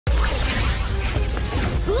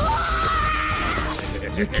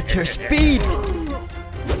Look at her speed.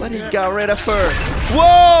 But he got rid of her.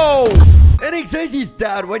 Whoa! And Anxiety's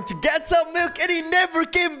dad went to get some milk and he never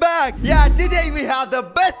came back. Yeah, today we have the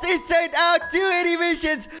best Inside Out 2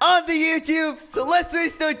 animations on the YouTube. So let's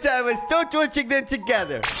waste no time and start watching them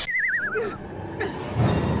together.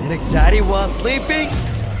 And Anxiety was sleeping.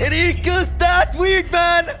 And here goes that weird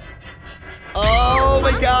man. Oh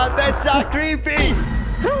my god, that's so creepy.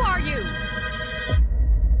 Who are you?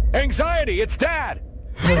 Anxiety, it's Dad.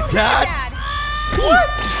 Her dad? What?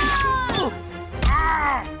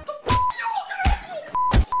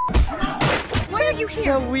 Why are you here?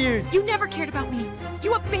 So weird. You never cared about me.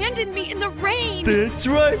 You abandoned me in the rain. That's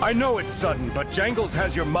right. I know it's sudden, but Jangles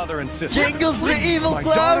has your mother and sister. Jangles the evil My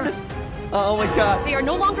clown? daughter? Oh my god. They are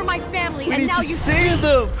no longer my family, We and need now to you save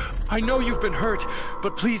them. I know you've been hurt,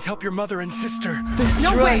 but please help your mother and sister. That's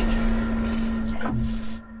No right.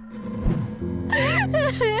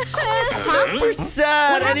 Super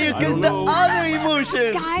sad. And here goes the other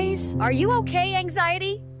emotions. Guys, Are you okay,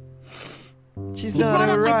 Anxiety? She's you not brought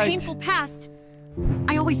up my alright. painful past.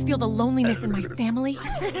 I always feel the loneliness in my family.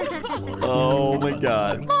 Oh my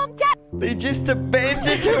god. Mom, Dad, They just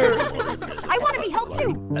abandoned her. I want to be held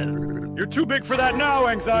too. You're too big for that now,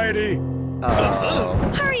 Anxiety. Oh.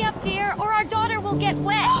 Hurry up, dear, or our daughter will get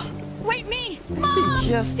wet. Wait, me. They Mom,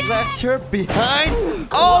 just Dad. left her behind.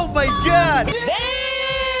 Oh my god.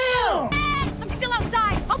 I'm still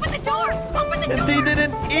outside. Open the door. Open the door. And they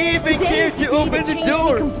didn't even care to open the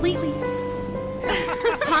door. Completely.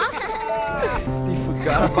 They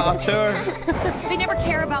forgot about her. They never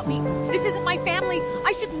care about me. This isn't my family.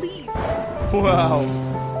 I should leave. Wow.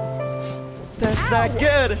 That's not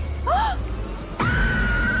good.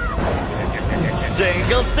 It's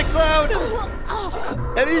Jangles the clown.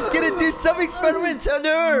 And he's gonna do some experiments on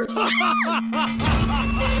her.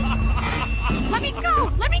 Let me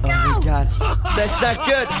go. Let me go. Oh my god. That's not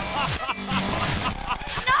good.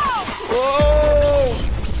 No. Whoa.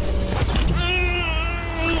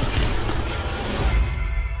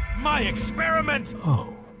 My experiment.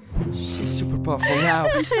 Oh. She's super powerful now.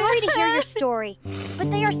 I'm sorry to hear your story, but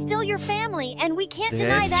they are still your family, and we can't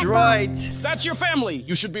deny That's that. right. That's your family.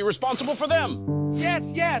 You should be responsible for them.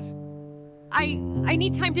 Yes, yes. I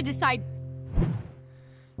need time to decide.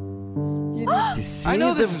 You need to see I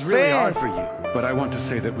know this them is really hard fast. for you, but I want to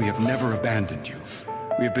say that we have never abandoned you.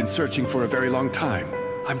 We have been searching for a very long time.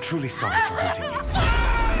 I'm truly sorry for hurting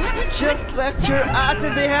you. You just left her out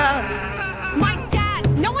of the house. My dad.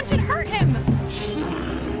 No one should hurt him.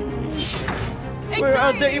 Where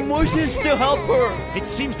are the Anxiety. emotions to help her? It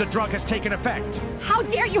seems the drug has taken effect. How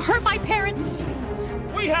dare you hurt my parents?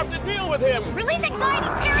 We have to deal with him. Release Anxiety's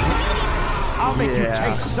parents immediately. I'll make Yeah. you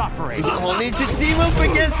taste suffering. We'll need to team up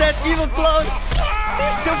against that evil clown.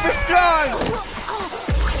 He's super strong.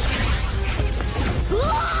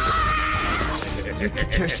 Look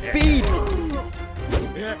at her speed.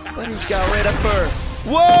 But he's got rid of her.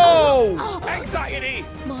 Whoa! Anxiety.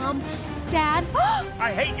 Mom, Dad.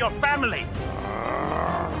 I hate your family.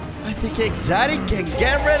 I think Anxiety can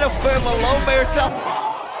get rid of him alone by herself.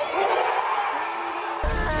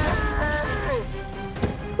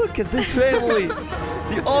 Look at this family.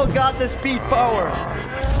 They all got the speed power.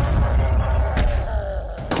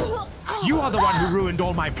 You are the one who ruined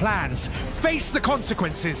all my plans. Face the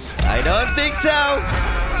consequences. I don't think so.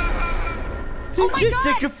 They just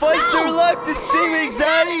sacrificed their life to save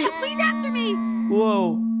Anxiety. Please answer me.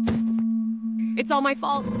 Whoa. It's all my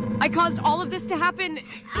fault. I caused all of this to happen.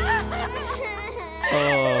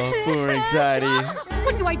 Oh, poor Anxiety.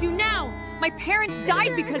 What do I do now? My parents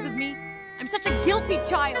died because of me. I'm such a guilty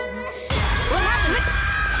child. What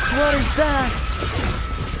happened? What is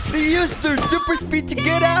that? They used their super speed to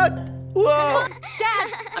get out? Whoa!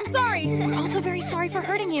 Dad, I'm sorry. We're also very sorry for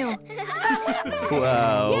hurting you.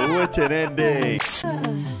 Wow, what an ending.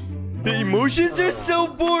 The emotions are so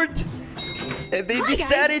bored. And they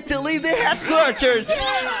decided to leave the headquarters.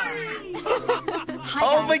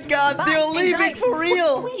 Oh my god, they're leaving for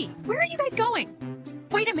real. Wait, where are you guys going?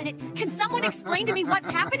 Wait a minute. Can someone explain to me what's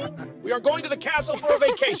happening? We are going to the castle for a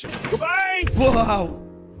vacation. Goodbye. Wow.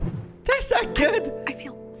 That's not good. I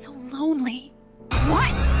feel so lonely.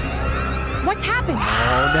 What? What's happened?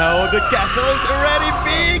 Oh no, the castle is already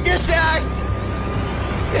being attacked.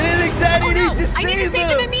 And it's Anxiety Oh, no. need to I need to save save them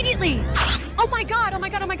them. immediately. Oh my god, oh my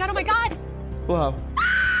god, oh my god, oh my god. Wow.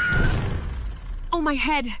 Oh, my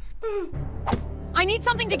head. I need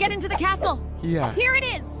something to get into the castle. Yeah. Here it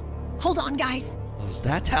is. Hold on, guys.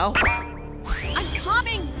 That's how. I'm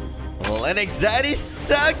coming. Well, and Anxiety's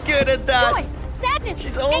so good at that. Joy, sadness.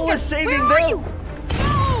 She's anger, always saving where are them. you?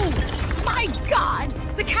 No! My God!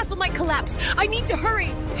 The castle might collapse. I need to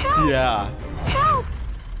hurry. Help! Yeah. Help!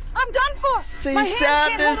 I'm done for. Save My hands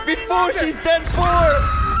can't Sadness hold it any before longer. she's done for!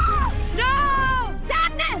 No!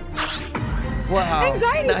 Sadness! Wow.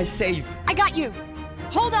 Anxiety. Nice save. I got you.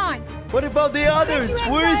 Hold on. What about the others?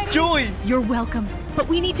 you, Where is Anxiety. Joy? You're welcome. But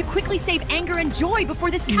we need to quickly save Anger and Joy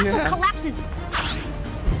before this castle Yeah. collapses.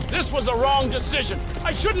 This was a wrong decision.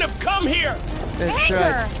 I shouldn't have come here. That's Anger!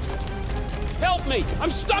 right. Help me.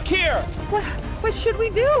 I'm stuck here. What should we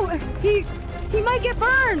do? He might get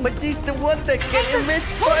burned. But he's the one that can emit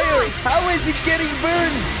fire. How is he getting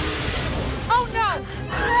burned? Oh no!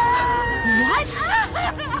 What?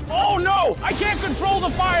 Oh no! I can't control the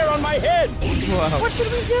fire on my head. Wow. What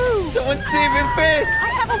should we do? Someone save him fast. I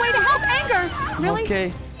have a way to help Anger. Really?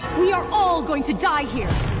 Okay. We are all going to die here.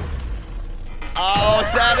 Oh,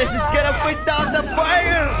 Sadness is gonna put down the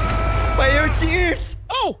fire by her tears.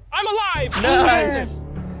 Oh, I'm alive. Nice.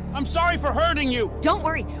 I'm sorry for hurting you. Don't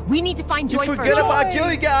worry. We need to find You Joy forgot first. about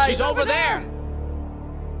Joy, guys. She's over there.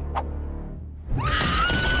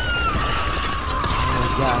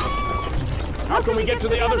 Oh, God. How can we get to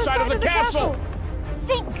the other side of the castle?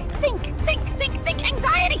 Think,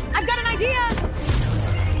 Anxiety! I've got an idea!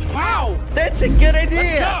 Wow. That's a good Let's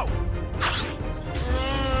idea. go.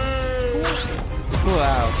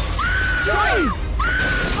 Wow. Joy.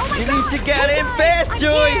 Oh my You God! need to get in fast, I'm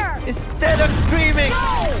Joy, here. instead of screaming.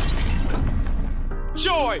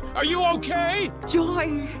 Joy, are you okay?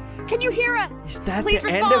 Joy, can you hear us? Is that Please the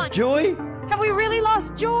respond. end of Joy? Have we really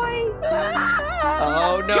lost Joy?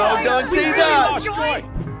 Oh no, Joy, don't we say really that. lost Joy.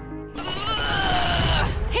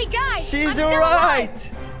 Hey guys! She's I'm still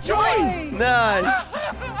alright. Joy. Nice.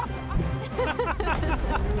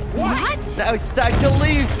 What? Now it's time to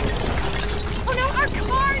leave. Oh no, our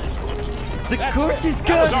cart! The That's court it. is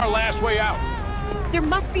That was gone. our last way out. There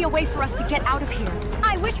must be a way for us to get out of here.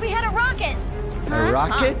 I wish we had a rocket. A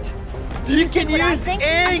rocket? You can what I use think?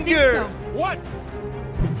 anger. What?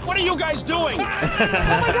 What are you guys doing? Oh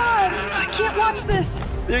my God! I can't watch this.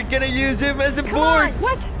 They're gonna use him as a Come board. on.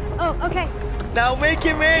 What? Oh, okay. Now make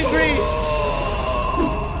him angry.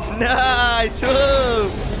 Nice. Whoa.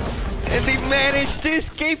 And they managed to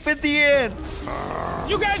escape at the end.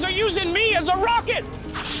 You guys are using me as a rocket.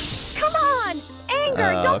 Come on.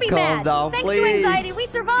 Anger, Oh, don't be calm mad. down, Thanks please. to Anxiety, we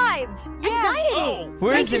survived. Anxiety. Oh.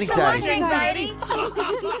 Where is Thank it, you so much, Anxiety?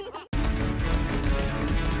 Anxiety.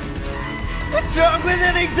 What's wrong with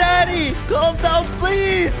an Anxiety? Calm down,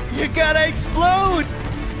 please. You're gonna explode.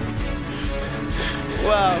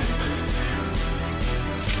 Wow.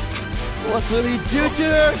 What will he do to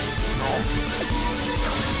her?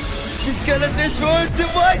 She's gonna transform to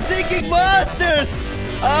voice-singing monsters.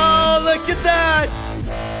 Oh, look at that.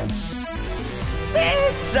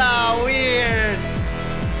 It's so weird.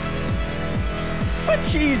 But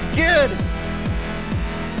she's good.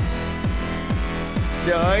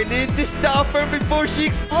 So I need to stop her before she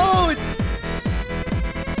explodes.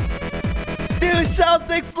 Do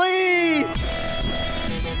something, please.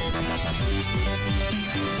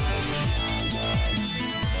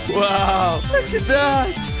 Wow, look at that.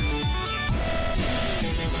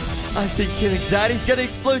 I think Anxiety's gonna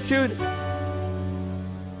explode soon.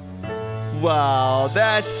 Wow,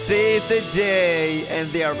 that's Save the Day, and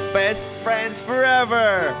they are best friends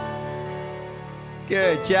forever.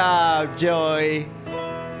 Good job, Joy.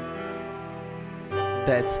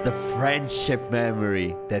 That's the friendship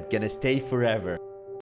memory that's gonna stay forever.